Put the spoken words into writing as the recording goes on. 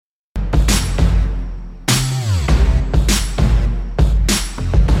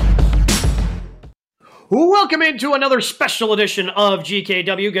Welcome into another special edition of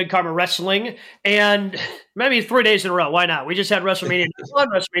GKW, Good Karma Wrestling, and maybe 3 days in a row. Why not? We just had WrestleMania Night 1,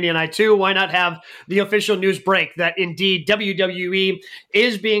 WrestleMania Night 2. Why not have the official news break that indeed WWE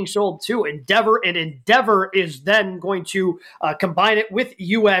is being sold to Endeavor, and Endeavor is then going to combine it with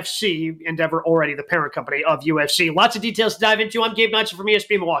UFC. Endeavor already the parent company of UFC. Lots of details to dive into. I'm Gabe from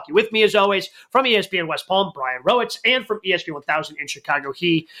ESPN Milwaukee. With me, as always, from ESPN West Palm, Brian Rowitz, and from ESPN 1000 in Chicago,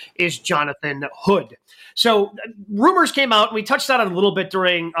 he is Jonathan Hood. So rumors came out, and we touched on it a little bit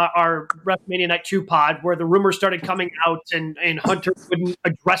during our WrestleMania Night 2 pod, where the rumors started coming out, and Hunter wouldn't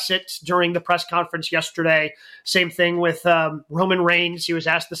address it during the press conference yesterday. Same thing with Roman Reigns. He was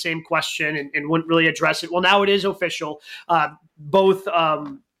asked the same question and wouldn't really address it. Well, now it is official. Both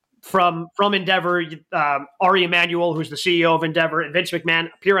from Endeavor, Ari Emanuel, who's the CEO of Endeavor, and Vince McMahon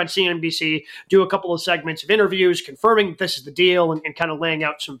appear on CNBC, do a couple of segments of interviews confirming that this is the deal and kind of laying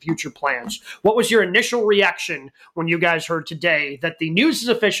out some future plans. What was your initial reaction when you guys heard today that the news is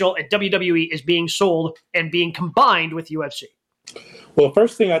official and WWE is being sold and being combined with UFC? Well,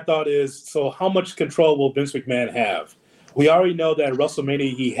 first thing I thought is, so how much control will Vince McMahon have? We already know that at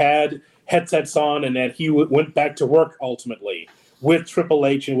WrestleMania he had headsets on and that he went back to work ultimately with Triple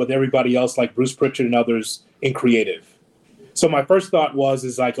H and with everybody else like Bruce Pritchard and others in creative. So my first thought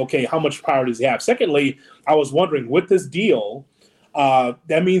is like, okay, how much power does he have? Secondly, I was wondering, with this deal,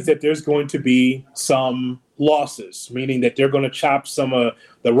 that means that there's going to be some losses, meaning that they're going to chop some of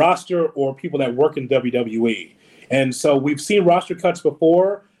the roster or people that work in WWE. And so we've seen roster cuts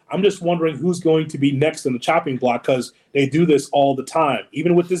before. I'm just wondering who's going to be next in the chopping block, because they do this all the time.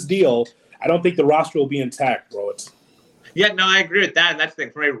 Even with this deal, I don't think the roster will be intact, bro. Yeah, no, I agree with that. And that's the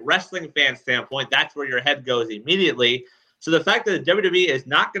thing. From a wrestling fan standpoint, that's where your head goes immediately. So the fact that the WWE is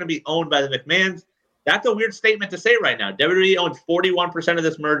not going to be owned by the McMahons, that's a weird statement to say right now. WWE owns 41% of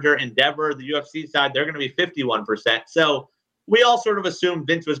this merger. Endeavor, the UFC side, they're going to be 51%. So we all sort of assumed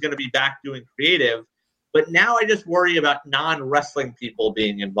Vince was going to be back doing creative. But now I just worry about non-wrestling people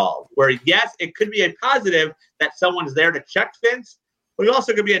being involved. Where, yes, it could be a positive that someone's there to check Vince, but it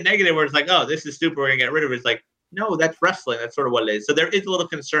also could be a negative where it's like, oh, this is stupid, we're going to get rid of it. It's like, no, that's wrestling. That's sort of what it is. So there is a little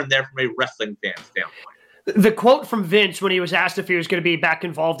concern there from a wrestling fan standpoint. The quote from Vince when he was asked if he was going to be back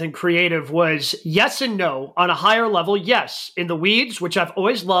involved in creative was yes and no. On a higher level, yes. In the weeds, which I've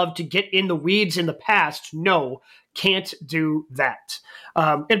always loved to get in the weeds in the past, no, can't do that.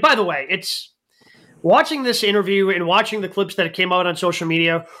 And by the way, it's watching this interview and watching the clips that came out on social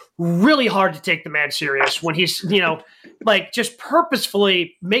media, really hard to take the man serious when he's, like just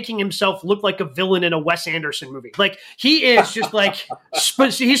purposefully making himself look like a villain in a Wes Anderson movie. Like he is just like,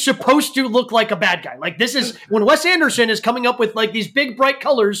 he's supposed to look like a bad guy. Like this is when Wes Anderson is coming up with like these big bright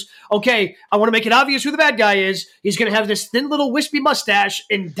colors. Okay, I want to make it obvious who the bad guy is. He's going to have this thin little wispy mustache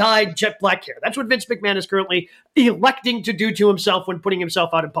and dyed jet black hair. That's what Vince McMahon is currently electing to do to himself when putting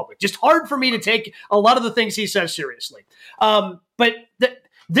himself out in public. Just hard for me to take a lot of the things he says seriously. But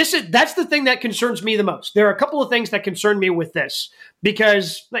that's the thing that concerns me the most. There are a couple of things that concern me with this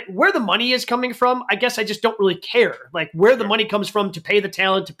because like where the money is coming from, I guess I just don't really care. Like where the money comes from to pay the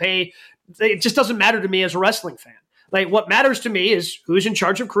talent, it just doesn't matter to me as a wrestling fan. Like what matters to me is who's in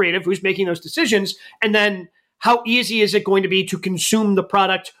charge of creative, who's making those decisions, and then how easy is it going to be to consume the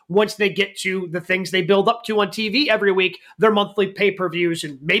product once they get to the things they build up to on TV every week, their monthly pay-per-views,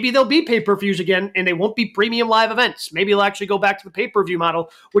 and maybe there'll be pay-per-views again, and they won't be premium live events. Maybe they'll actually go back to the pay-per-view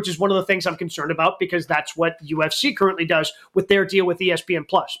model, which is one of the things I'm concerned about because that's what UFC currently does with their deal with ESPN+.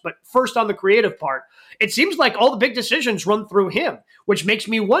 But first on the creative part, it seems like all the big decisions run through him, which makes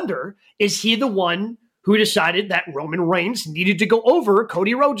me wonder, is he the one who decided that Roman Reigns needed to go over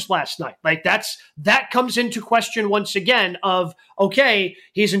Cody Rhodes last night? Like that comes into question once again of, okay,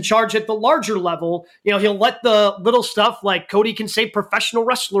 he's in charge at the larger level. He'll let the little stuff like Cody can say professional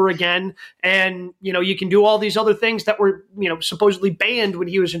wrestler again. And, you can do all these other things that were, supposedly banned when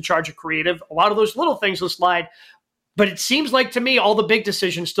he was in charge of creative. A lot of those little things will slide. But it seems like to me, all the big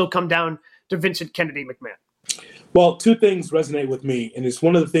decisions still come down to Vincent Kennedy McMahon. Well, two things resonate with me, and it's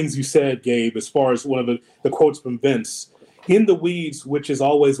one of the things you said, Gabe, as far as one of the quotes from Vince. In the weeds, which is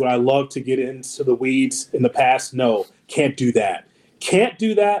always what I love to get into the weeds in the past, no, can't do that. Can't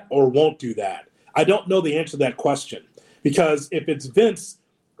do that or won't do that. I don't know the answer to that question because if it's Vince,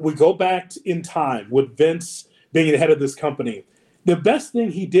 we go back in time with Vince being the head of this company. The best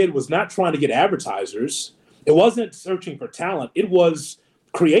thing he did was not trying to get advertisers. It wasn't searching for talent. It was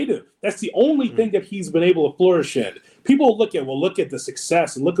creative. That's the only thing that he's been able to flourish in. People look at the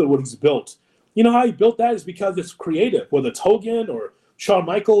success and look at what he's built. You know how he built that is because it's creative, whether it's Hogan or Shawn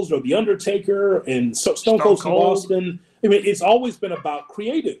Michaels or The Undertaker and Stone Cold Steve Austin. I mean, it's always been about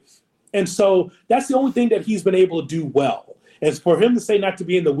creative. And so that's the only thing that he's been able to do well. And for him to say not to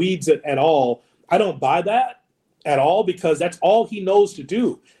be in the weeds at all, I don't buy that at all, because that's all he knows to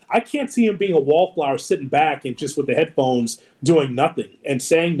do. I can't see him being a wallflower sitting back and just with the headphones doing nothing and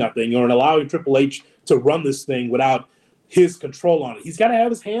saying nothing, or allowing Triple H to run this thing without his control on it. He's got to have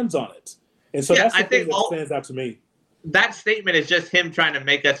his hands on it. And so that's the thing that stands out to me. That statement is just him trying to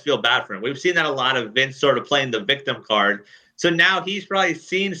make us feel bad for him. We've seen that a lot of Vince sort of playing the victim card. So now he's probably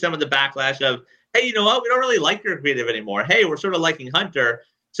seen some of the backlash of, hey, you know what? We don't really like your creative anymore. Hey, we're sort of liking Hunter.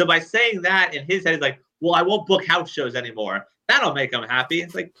 So by saying that in his head, he's like, well, I won't book house shows anymore. That'll make him happy.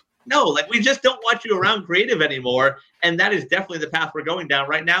 It's like, no, like we just don't want you around creative anymore. And that is definitely the path we're going down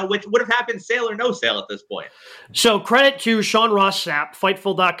right now, which would have happened sale or no sale at this point. So credit to Sean Ross Sapp,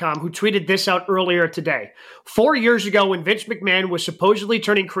 Fightful.com, who tweeted this out earlier today. 4 years ago, when Vince McMahon was supposedly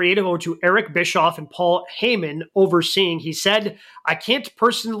turning creative over to Eric Bischoff and Paul Heyman overseeing, he said, I can't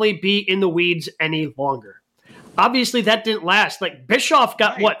personally be in the weeds any longer. Obviously, that didn't last. Like, Bischoff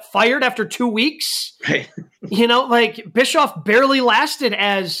got, fired after 2 weeks? Right. You know, like, Bischoff barely lasted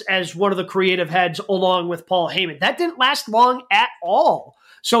as one of the creative heads along with Paul Heyman. That didn't last long at all.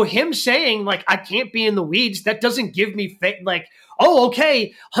 So him saying, like, I can't be in the weeds, that doesn't give me like, oh,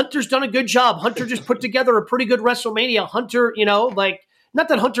 okay, Hunter's done a good job. Hunter just put together a pretty good WrestleMania. Hunter, you know, like, not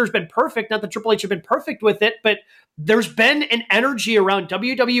that Hunter's been perfect, not that Triple H has been perfect with it, but there's been an energy around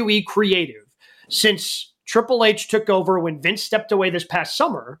WWE creative since Triple H took over when Vince stepped away this past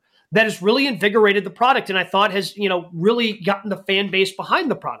summer that has really invigorated the product, and I thought has, you know, really gotten the fan base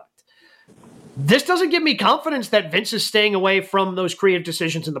behind the product. This doesn't give me confidence that Vince is staying away from those creative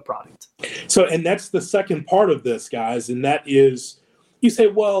decisions in the product. So, and that's the second part of this, guys, and that is, you say,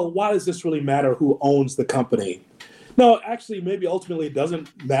 well, why does this really matter who owns the company? No, actually, maybe ultimately it doesn't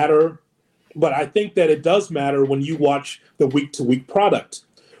matter, but I think that it does matter when you watch the week-to-week product.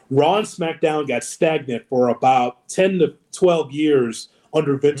 Raw and SmackDown got stagnant for about 10 to 12 years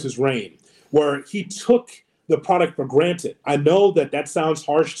under Vince's reign, where he took the product for granted. I know that sounds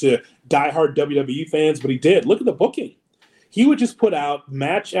harsh to diehard WWE fans, but he did. Look at the booking. He would just put out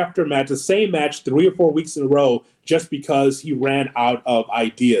match after match, the same match 3 or 4 weeks in a row, just because he ran out of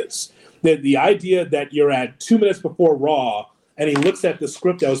ideas. The idea that you're at 2 minutes before Raw, and he looks at the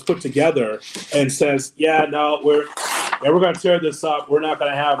script that was put together and says, yeah, no, we're going to tear this up. We're not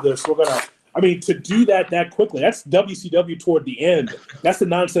going to have this. To do that quickly, that's WCW toward the end. That's the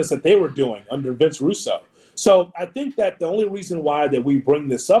nonsense that they were doing under Vince Russo. So I think that the only reason why that we bring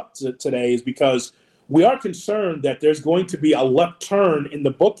this up today is because we are concerned that there's going to be a left turn in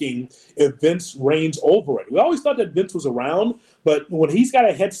the booking if Vince reigns over it. We always thought that Vince was around, but when he's got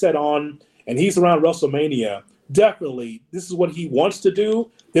a headset on and he's around WrestleMania, definitely this is what he wants to do.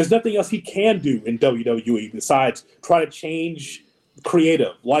 There's nothing else he can do in WWE besides try to change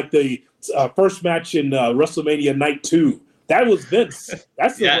creative, like the first match in WrestleMania Night 2. That was Vince.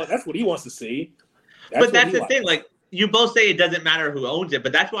 That's what he wants to see. That's the thing. Like, you both say it doesn't matter who owns it,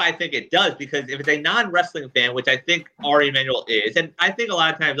 but that's why I think it does, because if it's a non-wrestling fan, which I think Ari Emanuel is, and I think a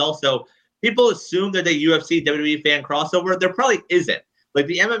lot of times also people assume that the UFC WWE fan crossover, there probably isn't. Like,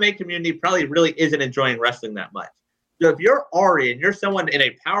 the MMA community probably really isn't enjoying wrestling that much. So if you're Ari and you're someone in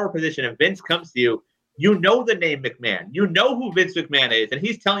a power position and Vince comes to you, you know the name McMahon. You know who Vince McMahon is, and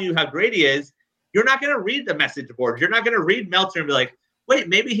he's telling you how great he is. You're not going to read the message boards. You're not going to read Meltzer and be like, wait,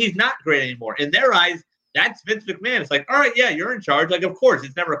 maybe he's not great anymore. In their eyes, that's Vince McMahon. It's like, all right, yeah, you're in charge. Like, of course,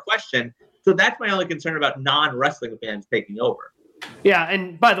 it's never a question. So that's my only concern about non-wrestling fans taking over. Yeah,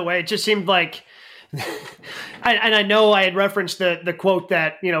 and by the way, it just seemed like, and I know I had referenced the quote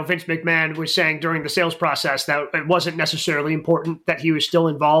that, you know, Vince McMahon was saying during the sales process that it wasn't necessarily important that he was still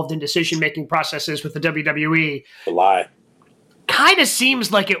involved in decision-making processes with the WWE. A lie. Kind of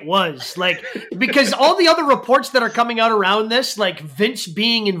seems like it was, like, because all the other reports that are coming out around this, like Vince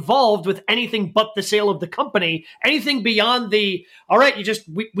being involved with anything but the sale of the company, anything beyond the, all right,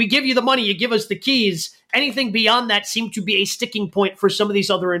 we give you the money, you give us the keys, anything beyond that seemed to be a sticking point for some of these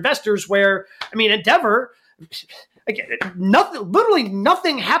other investors where, I mean, Endeavor, literally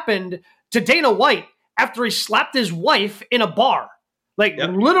nothing happened to Dana White after he slapped his wife in a bar. Like,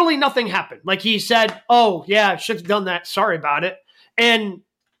 literally nothing happened. Like, he said, oh, yeah, should have done that. Sorry about it. And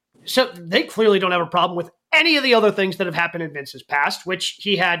so they clearly don't have a problem with any of the other things that have happened in Vince's past, which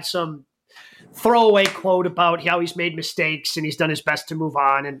he had some throwaway quote about how he's made mistakes and he's done his best to move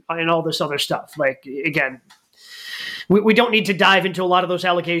on and all this other stuff. Like, again, we don't need to dive into a lot of those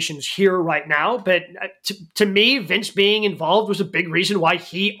allegations here right now, but to me, Vince being involved was a big reason why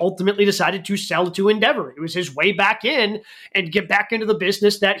he ultimately decided to sell to Endeavor. It was his way back in and get back into the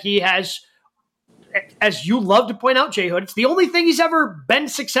business that he has as you love to point out, J Hood, it's the only thing he's ever been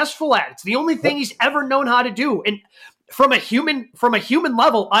successful at. It's the only thing he's ever known how to do. And from a human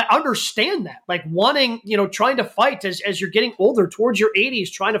level, I understand that. Like wanting, trying to fight as you're getting older towards your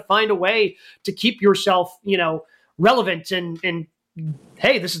 80s, trying to find a way to keep yourself, relevant and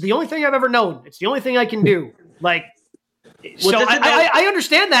hey, this is the only thing I've ever known. It's the only thing I can do. Like, so I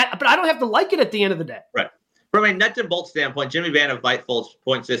understand that, but I don't have to like it at the end of the day. Right. From a nuts and bolts standpoint, Jimmy Van of Viteful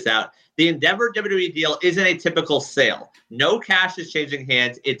points this out. The Endeavor WWE deal isn't a typical sale. No cash is changing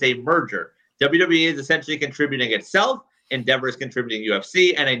hands. It's a merger. WWE is essentially contributing itself. Endeavor is contributing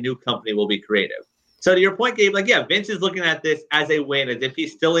UFC, and a new company will be creative. So to your point, Gabe, Vince is looking at this as a win, as if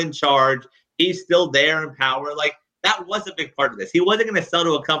he's still in charge. He's still there in power. Like, that was a big part of this. He wasn't going to sell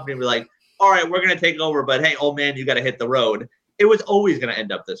to a company and be like, all right, we're going to take over, but hey, old man, you got to hit the road. It was always going to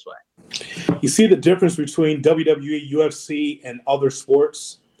end up this way. You see the difference between WWE, UFC, and other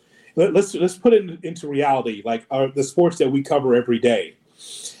sports? Let's put it into reality, like the sports that we cover every day.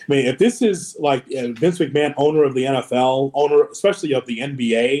 I mean, if this is like Vince McMahon, owner of the NFL, owner especially of the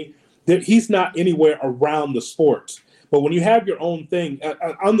NBA, that he's not anywhere around the sport. But when you have your own thing,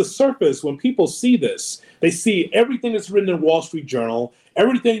 on the surface, when people see this, they see everything that's written in Wall Street Journal,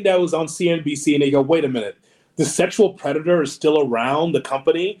 everything that was on CNBC, and they go, wait a minute. The sexual predator is still around the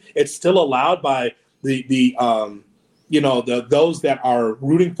company. It's still allowed by the those that are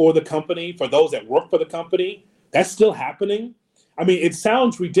rooting for the company, for those that work for the company. That's still happening. I mean, it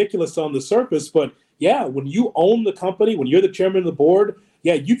sounds ridiculous on the surface, but yeah, when you own the company, when you're the chairman of the board,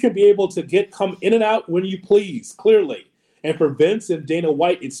 yeah, you can be able to come in and out when you please, clearly. And for Vince and Dana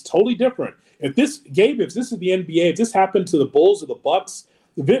White, it's totally different. If this is the NBA, if this happened to the Bulls or the Bucks,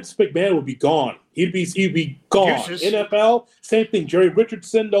 Vince McMahon would be gone. He'd be gone. Jesus. NFL, same thing. Jerry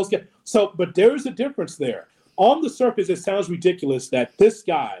Richardson, those guys. So, but there is a difference there. On the surface, it sounds ridiculous that this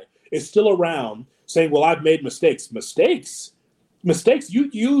guy is still around saying, well, I've made mistakes. Mistakes? You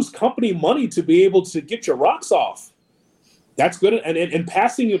use company money to be able to get your rocks off. That's good. And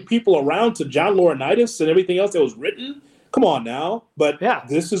passing people around to John Laurinaitis and everything else that was written, come on now. But yeah,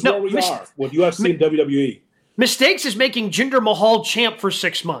 this is where we are with UFC and WWE. Mistakes is making Jinder Mahal champ for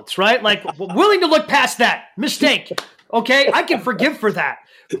 6 months, right? Like, willing to look past that. Mistake. Okay? I can forgive for that.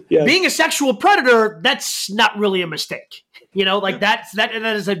 Yes. Being a sexual predator, that's not really a mistake.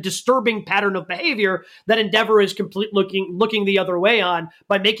 That is a disturbing pattern of behavior that Endeavor is looking the other way on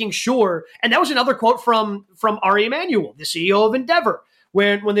by making sure. And that was another quote from Ari Emanuel, the CEO of Endeavor,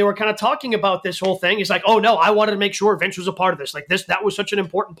 when they were kind of talking about this whole thing. He's like, oh no, I wanted to make sure Vince was a part of this. Like that was such an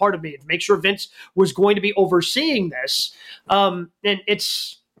important part of me, to make sure Vince was going to be overseeing this. So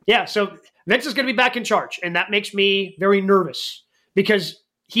Vince is going to be back in charge. And that makes me very nervous because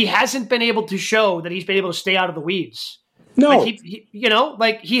he hasn't been able to show that he's been able to stay out of the weeds. No,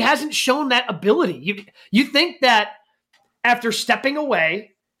 he hasn't shown that ability. You think that after stepping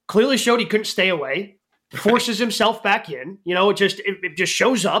away, clearly showed he couldn't stay away, forces himself back in. It just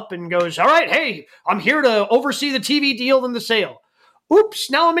shows up and goes, all right, hey, I'm here to oversee the TV deal and the sale.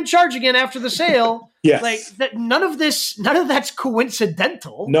 Oops, now I'm in charge again after the sale. Yes. Like that. None of that's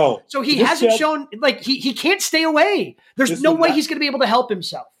coincidental. No. So he hasn't shown, he can't stay away. There's no way he's going to be able to help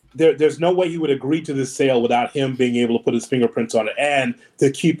himself. There's no way he would agree to this sale without him being able to put his fingerprints on it and to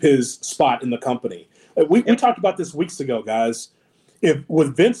keep his spot in the company. We talked about this weeks ago, guys.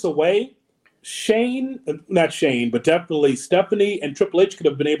 With Vince away, not Shane, but definitely Stephanie and Triple H could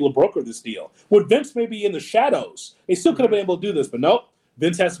have been able to broker this deal. With Vince maybe in the shadows, they still could have been able to do this, but nope,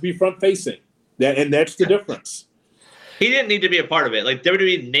 Vince has to be front-facing. And that's the difference. He didn't need to be a part of it. Like,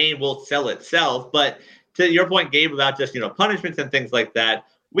 WWE name will sell itself, but to your point, Gabe, about just, punishments and things like that,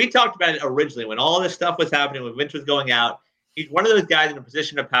 we talked about it originally when all this stuff was happening, when Vince was going out. He's one of those guys in a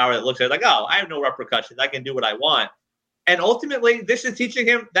position of power that looks at it like, oh, I have no repercussions. I can do what I want. And ultimately, this is teaching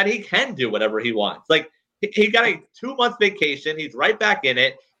him that he can do whatever he wants. Like, he got a 2-month vacation. He's right back in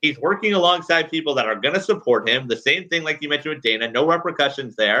it. He's working alongside people that are going to support him. The same thing like you mentioned with Dana, no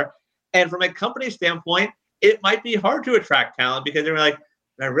repercussions there. And from a company standpoint, it might be hard to attract talent because they're like,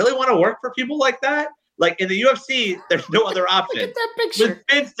 I really want to work for people like that? Like in the UFC, there's no other option. Look at that picture. With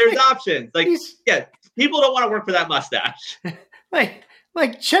Vince, there's options. Like, people don't want to work for that mustache.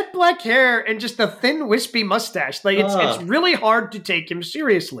 Like jet black hair and just a thin, wispy mustache. Like it's really hard to take him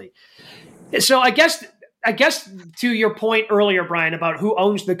seriously. So I guess to your point earlier, Brian, about who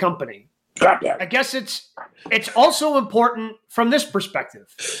owns the company, I guess it's also important from this perspective.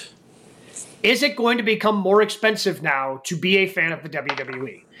 Is it going to become more expensive now to be a fan of the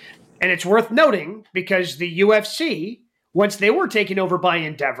WWE? And it's worth noting because the UFC, once they were taken over by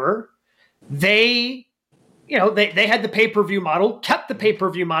Endeavor, they they had the pay-per-view model, kept the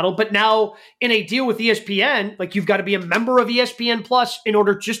pay-per-view model, but now in a deal with ESPN, like you've got to be a member of ESPN Plus in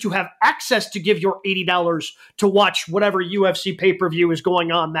order just to have access to give your $80 to watch whatever UFC pay-per-view is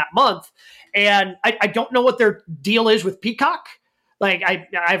going on that month. And I don't know what their deal is with Peacock. Like, I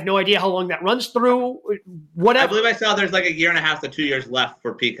have no idea how long that runs through. Whatever. I believe I saw there's like 1.5 to 2 years left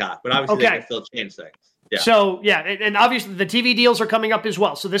for Peacock, but obviously they can still change things. Yeah. So, and obviously the TV deals are coming up as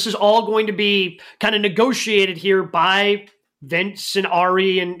well. So this is all going to be kind of negotiated here by Vince and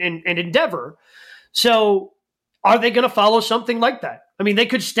Ari and Endeavor. So are they going to follow something like that? I mean, they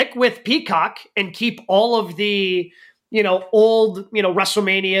could stick with Peacock and keep all of the, old,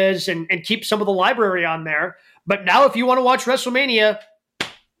 WrestleManias and keep some of the library on there. But now if you want to watch WrestleMania,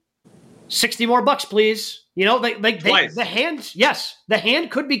 $60 more, please. The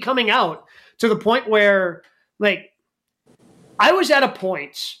hand could be coming out to the point where, like, I was at a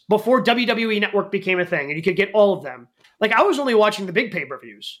point before WWE Network became a thing and you could get all of them. Like, I was only watching the big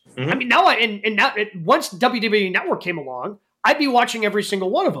pay-per-views. Mm-hmm. I mean, now once WWE Network came along, I'd be watching every single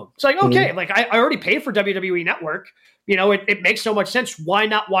one of them. It's like, okay, like I already paid for WWE Network. It makes so much sense. Why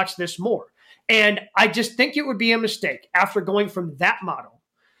not watch this more? And I just think it would be a mistake after going from that model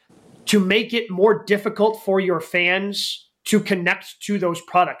to make it more difficult for your fans to connect to those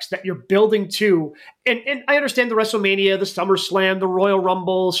products that you're building to. And I understand the WrestleMania, the SummerSlam, the Royal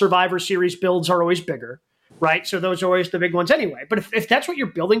Rumble, Survivor Series builds are always bigger, right? So those are always the big ones anyway. But if that's what you're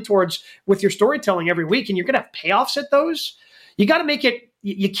building towards with your storytelling every week and you're going to have payoffs at those, you got to make it,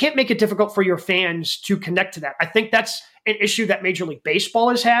 you can't make it difficult for your fans to connect to that. I think that's an issue that Major League Baseball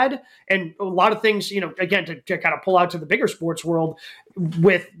has had. And a lot of things, again, to kind of pull out to the bigger sports world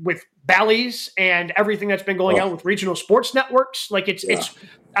with Bally's and everything that's been going on with regional sports networks. Like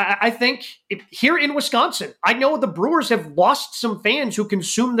I think here in Wisconsin, I know the Brewers have lost some fans who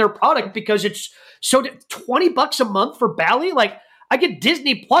consume their product because it's so $20 a month for Bally. Like, I get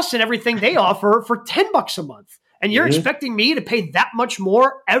Disney Plus and everything they offer for $10 a month. And you're expecting me to pay that much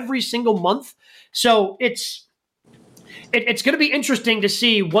more every single month. So it's going to be interesting to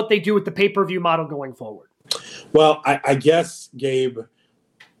see what they do with the pay-per-view model going forward. Well, I guess, Gabe,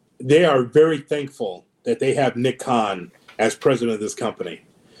 they are very thankful that they have Nick Khan as president of this company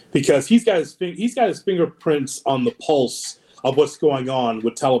because he's got his fingerprints on the pulse of what's going on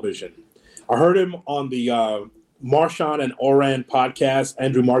with television. I heard him on the Marchand and Oran podcast.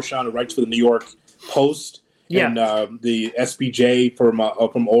 Andrew Marchand, who writes for the New York Post, and the SBJ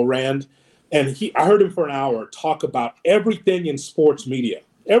from Oran. And I heard him for an hour talk about everything in sports media,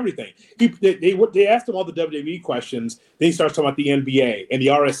 everything. They asked him all the WWE questions. Then he starts talking about the NBA and the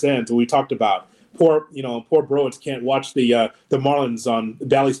RSNs, that we talked about. Poor Broads can't watch the Marlins on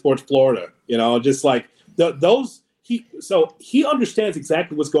Valley Sports Florida. Just like those. He understands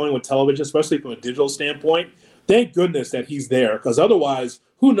exactly what's going on with television, especially from a digital standpoint. Thank goodness that he's there, because otherwise,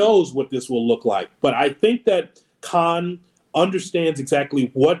 who knows what this will look like. But I think that Khan understands exactly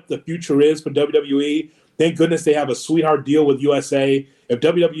what the future is for WWE. Thank goodness they have a sweetheart deal with USA. If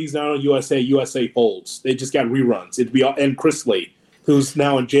WWE's not on USA folds. They just got reruns. It'd be and Chris Lee, who's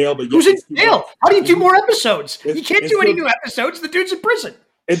now in jail. But who's in jail? How do you do more episodes? You can't do any new episodes. The dude's in prison.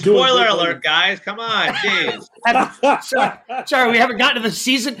 Spoiler alert, guys. Come on, jeez. Sorry, we haven't gotten to the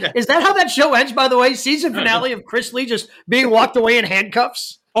season. Is that how that show ends, by the way? Season finale of Chris Lee just being walked away in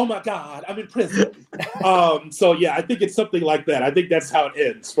handcuffs? Oh, my God, I'm in prison. I think it's something like that. I think that's how it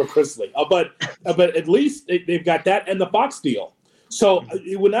ends for Chris Lee. But at least they've got that and the Fox deal. So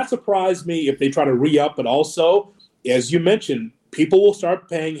it would not surprise me if they try to re-up. But also, as you mentioned, people will start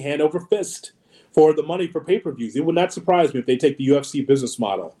paying hand over fist for the money for pay-per-views. It would not surprise me if they take the UFC business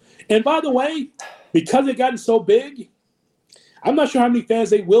model. And by the way, because they've gotten so big, I'm not sure how many fans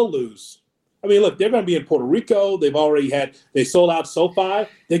they will lose. I mean, look, they're going to be in Puerto Rico. They sold out SoFi.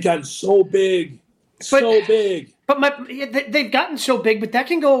 They've gotten so big, so big. But they've gotten so big, but that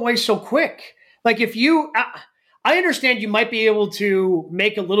can go away so quick. Like I understand you might be able to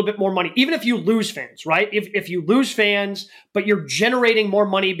make a little bit more money, even if you lose fans, right? If you lose fans, but you're generating more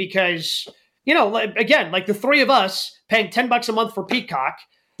money because, like the three of us paying $10 a month for Peacock,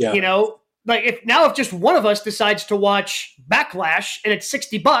 if just one of us decides to watch Backlash and it's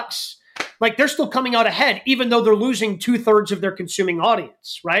 $60, like they're still coming out ahead, even though they're losing 2/3 of their consuming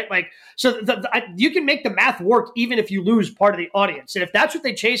audience, right? Like, so you can make the math work even if you lose part of the audience. And if that's what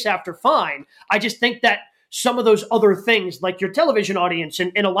they chase after, fine. I just think that some of those other things, like your television audience,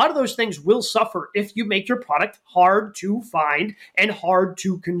 and a lot of those things will suffer if you make your product hard to find and hard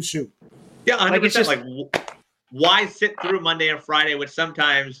to consume. Yeah, 100%. Why sit through Monday and Friday, which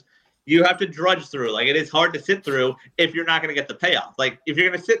sometimes you have to drudge through. Like, it is hard to sit through if you're not going to get the payoff. Like, if you're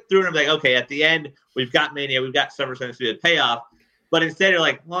going to sit through and be like, okay, at the end, we've got Mania, we've got SummerSlam to be the payoff. But instead, you're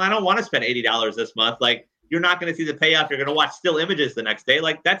like, well, I don't want to spend $80 this month. Like, you're not going to see the payoff. You're going to watch still images the next day.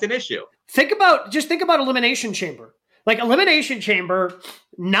 Like, that's an issue. Think about Elimination Chamber. Like, Elimination Chamber,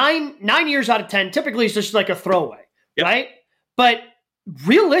 nine years out of 10, typically is just like a throwaway, right? But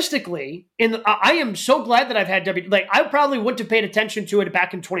realistically, I am so glad that I've had I probably wouldn't have paid attention to it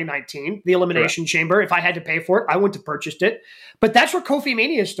back in 2019, the Elimination Chamber. If I had to pay for it, I wouldn't have purchased it. But that's where Kofi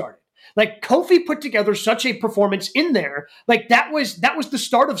Mania started. Like, Kofi put together such a performance in there. Like, that was the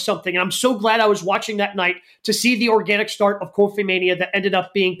start of something. And I'm so glad I was watching that night to see the organic start of Kofi Mania that ended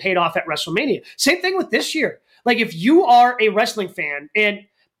up being paid off at WrestleMania. Same thing with this year. Like, if you are a wrestling fan, and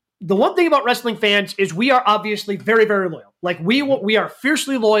the one thing about wrestling fans is we are obviously very, very loyal. Like, we are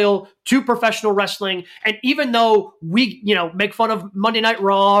fiercely loyal to professional wrestling. And even though we, make fun of Monday Night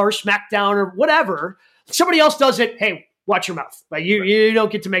Raw or SmackDown or whatever, somebody else does it. Hey, watch your mouth. Like, you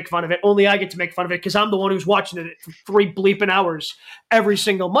don't get to make fun of it. Only I get to make fun of it because I'm the one who's watching it for 3 bleeping hours every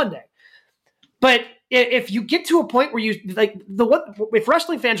single Monday. But if you get to a point where if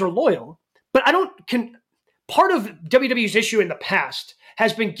wrestling fans are loyal, but part of WWE's issue in the past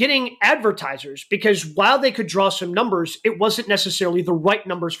has been getting advertisers, because while they could draw some numbers, it wasn't necessarily the right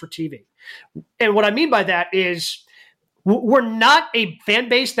numbers for TV. And what I mean by that is we're not a fan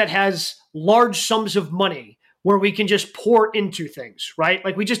base that has large sums of money where we can just pour into things, right?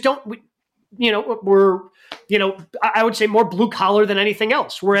 Like, we just don't, we're, I would say more blue collar than anything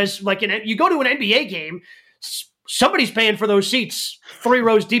else. Whereas, like, you go to an NBA game, somebody's paying for those seats 3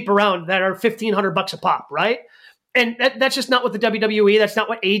 rows deep around that are $1,500 a pop, right? And that's just not what the WWE, that's not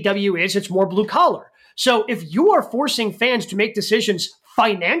what AEW is. It's more blue collar. So if you are forcing fans to make decisions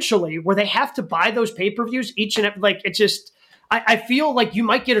financially where they have to buy those pay-per-views each and every, like, it's just, I feel like you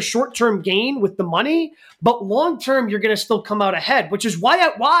might get a short-term gain with the money, but long-term you're going to still come out ahead, which is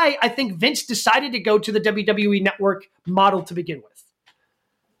why I think Vince decided to go to the WWE Network model to begin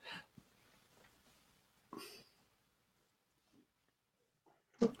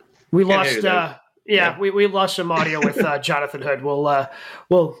with. We lost. We lost some audio with Jonathan Hood.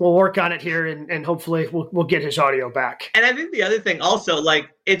 We'll work on it here, and hopefully we'll get his audio back. And I think the other thing also, like,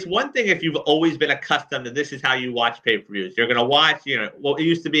 it's one thing if you've always been accustomed to this is how you watch pay-per-views. You're gonna watch, well, it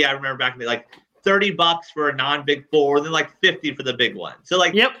used to be, I remember back in the like $30 for a non-big four, then like $50 for the big one. So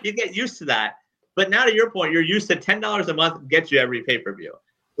like, you get used to that. But now, to your point, you're used to $10 a month gets you every pay-per-view.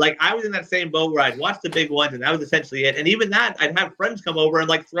 Like, I was in that same boat where I'd watch the big ones, and that was essentially it. And even that, I'd have friends come over and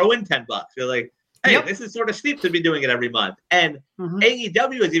like throw in $10. You're like, hey, this is sort of steep to be doing it every month. And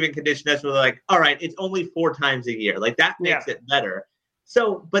AEW has even conditioned us with like, all right, it's only 4 times a year. Like, that makes it better.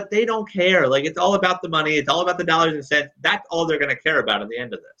 So, but they don't care. Like, it's all about the money. It's all about the dollars and cents. That's all they're going to care about at the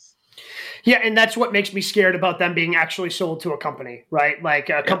end of this. Yeah, and that's what makes me scared about them being actually sold to a company, right? Like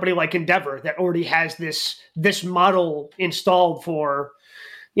a company like Endeavor that already has this model installed for,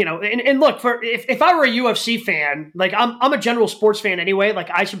 and look, for if I were a UFC fan, like I'm a general sports fan anyway.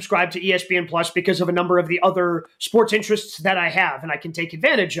 Like, I subscribe to ESPN Plus because of a number of the other sports interests that I have and I can take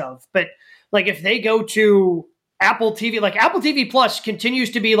advantage of. But like, if they go to Apple TV, like Apple TV Plus continues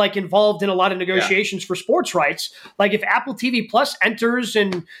to be like involved in a lot of negotiations for sports rights. Like, if Apple TV Plus enters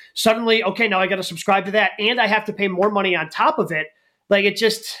and suddenly, okay, now I got to subscribe to that and I have to pay more money on top of it. Like, it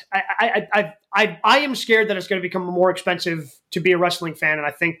just, I am scared that it's going to become more expensive to be a wrestling fan. And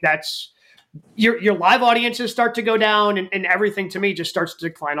I think that's your live audiences start to go down and everything to me just starts to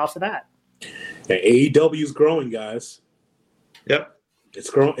decline off of that. Yeah, AEW is growing, guys. Yep. It's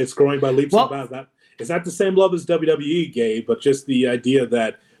growing by leaps and bounds. It's not the same level as WWE, Gabe, but just the idea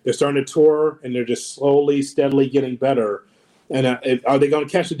that they're starting to tour and they're just slowly, steadily getting better. And are they going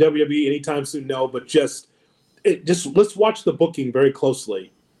to catch the WWE anytime soon? No, but let's watch the booking very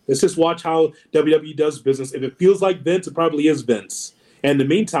closely. Let's just watch how WWE does business. If it feels like Vince, it probably is Vince. And in the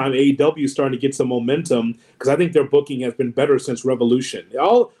meantime, AEW is starting to get some momentum because I think their booking has been better since Revolution.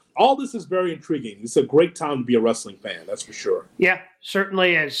 All this is very intriguing. It's a great time to be a wrestling fan, that's for sure. Yeah,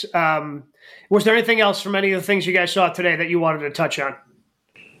 certainly is. Was there anything else from any of the things you guys saw today that you wanted to touch on?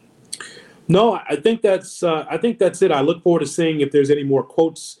 No, I think that's it. I look forward to seeing if there's any more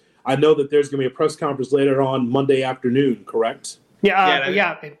quotes. I know that there's going to be a press conference later on Monday afternoon, correct?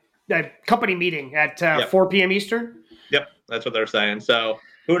 A company meeting at 4 p.m. Eastern. Yep, that's what they're saying. So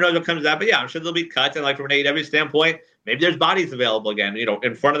who knows what comes of that? But yeah, I'm sure there'll be cuts. And like from an AEW standpoint, maybe there's bodies available again,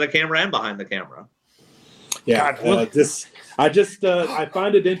 in front of the camera and behind the camera. Yeah, I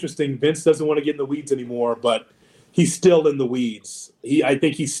find it interesting. Vince doesn't want to get in the weeds anymore, but he's still in the weeds. I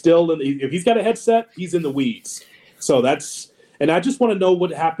think he's still if he's got a headset, he's in the weeds. So And I just want to know what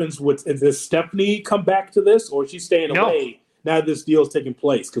happens with, does Stephanie come back to this, or is she staying away now that this deal is taking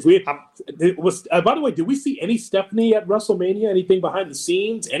place? Because by the way, did we see any Stephanie at WrestleMania? Anything behind the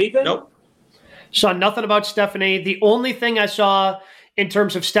scenes? Anything? Nope. Saw nothing about Stephanie. The only thing I saw in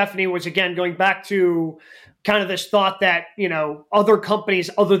terms of Stephanie was, again, going back to kind of this thought that, other companies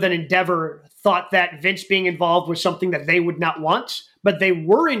other than Endeavor thought that Vince being involved was something that they would not want, but they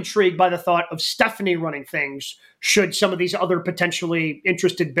were intrigued by the thought of Stephanie running things should some of these other potentially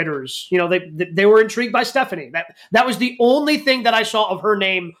interested bidders, they were intrigued by Stephanie. That was the only thing that I saw of her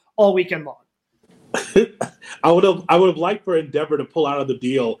name all weekend long. I would have liked for Endeavor to pull out of the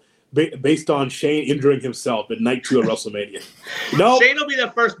deal based on Shane injuring himself in night 2 of WrestleMania. No, Shane will be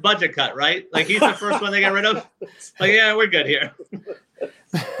the first budget cut, right? Like he's the first one they get rid of. Like, yeah, we're good here.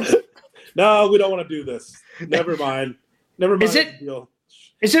 No, we don't want to do this. Never mind. Is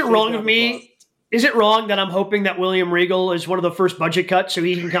it wrong of me? Is it wrong that I'm hoping that William Regal is one of the first budget cuts so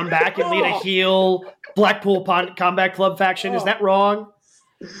he can come back and lead a heel Blackpool Combat Club faction? Is that wrong?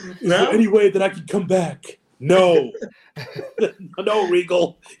 Is there any way that I could come back? No. No,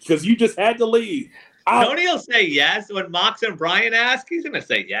 Regal, because you just had to leave. Tony will say yes. When Mox and Brian ask, he's going to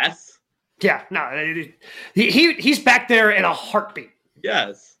say yes. Yeah, no. He's back there in a heartbeat.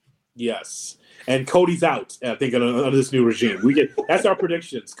 Yes. And Cody's out, I think, under this new regime. That's our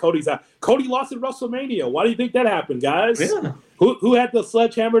predictions. Cody's out. Cody lost at WrestleMania. Why do you think that happened, guys? Yeah. Who had the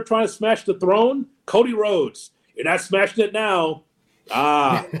sledgehammer trying to smash the throne? Cody Rhodes. You're not smashing it now.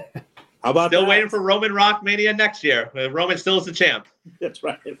 How about Still that? waiting for Roman Rock Mania next year. Roman still is the champ. That's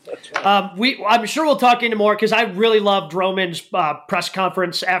right. I'm sure we'll talk into more because I really loved Roman's press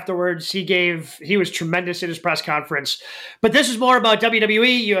conference afterwards. He was tremendous in his press conference. But this is more about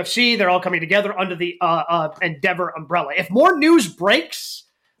WWE, UFC. They're all coming together under the Endeavor umbrella. If more news breaks,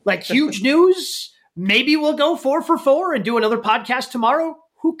 like huge news, maybe we'll go 4 for 4 and do another podcast tomorrow.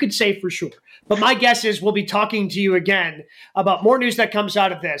 Who could say for sure? But my guess is we'll be talking to you again about more news that comes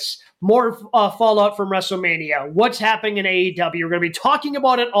out of this, more fallout from WrestleMania, what's happening in AEW. We're going to be talking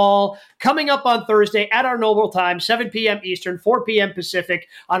about it all coming up on Thursday at our normal time, 7 p.m. Eastern, 4 p.m. Pacific,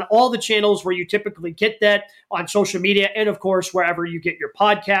 on all the channels where you typically get that, on social media, and, of course, wherever you get your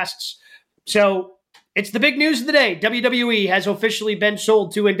podcasts. So it's the big news of the day. WWE has officially been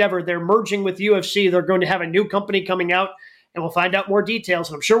sold to Endeavor. They're merging with UFC. They're going to have a new company coming out, and we'll find out more details.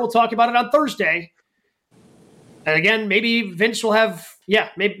 And I'm sure we'll talk about it on Thursday. And again, maybe Vince will have,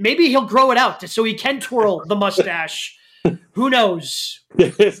 maybe he'll grow it out so he can twirl the mustache. Who knows?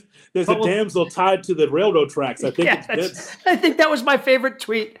 There's a damsel tied to the railroad tracks. I think I think that was my favorite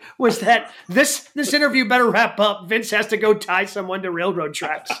tweet, was that this interview better wrap up. Vince has to go tie someone to railroad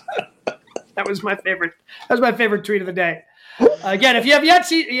tracks. That was my favorite. That was my favorite tweet of the day. Again, if you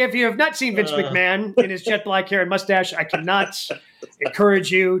have not seen Vince McMahon in his jet black hair and mustache, I cannot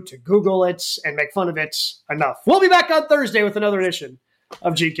encourage you to Google it and make fun of it enough. We'll be back on Thursday with another edition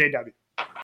of GKW.